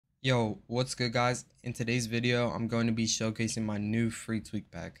Yo, what's good guys? In today's video, I'm going to be showcasing my new free tweak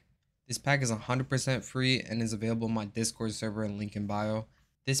pack. This pack is 100% free and is available on my Discord server and link in bio.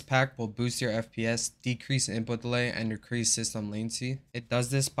 This pack will boost your FPS, decrease input delay, and increase system latency. It does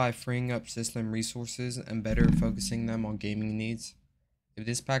this by freeing up system resources and better focusing them on gaming needs. If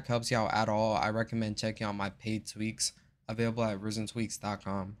this pack helps you out at all, I recommend checking out my paid tweaks available at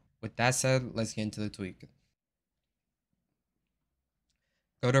risentweaks.com. With that said, let's get into the tweak.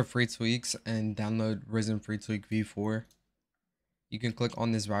 Go to Free Tweaks and download Risen Free Tweak V4. You can click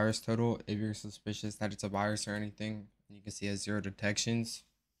on this virus total if you're suspicious that it's a virus or anything. You can see it has 0 detections.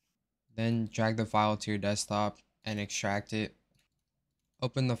 Then drag the file to your desktop and extract it.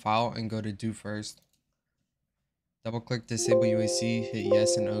 Open the file and go to Do First. Double click Disable UAC, hit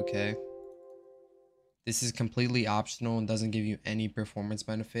Yes and OK. This is completely optional and doesn't give you any performance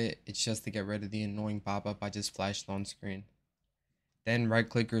benefit. It's just to get rid of the annoying pop-up I just flashed on screen. Then right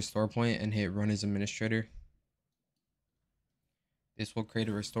click Restore Point and hit Run as Administrator. This will create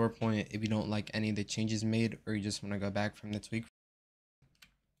a restore point if you don't like any of the changes made or you just want to go back from the tweak.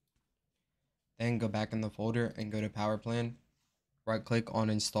 Then go back in the folder and go to Power Plan. Right click on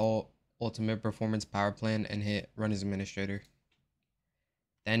Install Ultimate Performance Power Plan and hit Run as Administrator.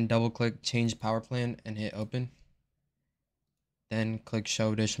 Then double click Change Power Plan and hit Open. Then click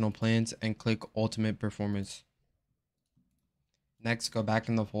Show Additional Plans and click Ultimate Performance. Next, go back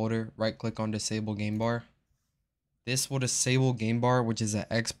in the folder, right click on Disable Game Bar. This will disable Game Bar, which is an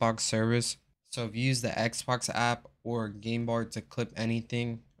Xbox service. So if you use the Xbox app or Game Bar to clip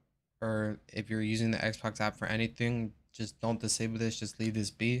anything, or if you're using the Xbox app for anything, just don't disable this, just leave this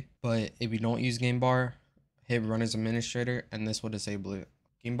be. But if you don't use Game Bar, hit Run as Administrator and this will disable it.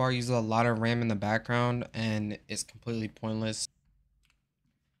 Game Bar uses a lot of RAM in the background and it's completely pointless.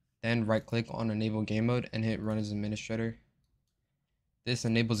 Then right click on Enable Game Mode and hit Run as Administrator. This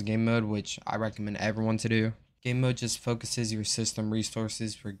enables game mode, which I recommend everyone to do. Game mode just focuses your system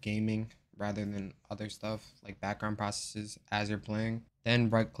resources for gaming rather than other stuff like background processes as you're playing.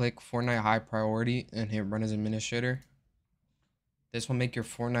 Then right click Fortnite High Priority and hit Run as Administrator. This will make your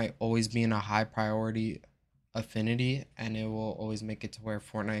Fortnite always be in a high priority affinity and it will always make it to where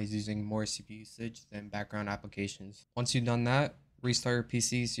Fortnite is using more CPU usage than background applications. Once you've done that, restart your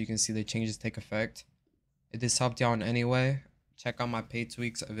PC so you can see the changes take effect. If this helped you out in any way, check out my paid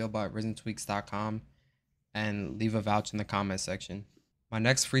tweaks available at risentweaks.com and leave a vouch in the comment section. My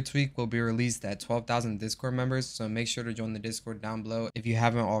next free tweak will be released at 12,000 Discord members, so make sure to join the Discord down below if you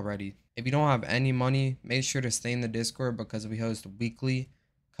haven't already. If you don't have any money, make sure to stay in the Discord because we host weekly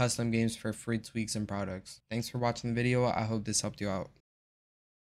custom games for free tweaks and products. Thanks for watching the video. I hope this helped you out.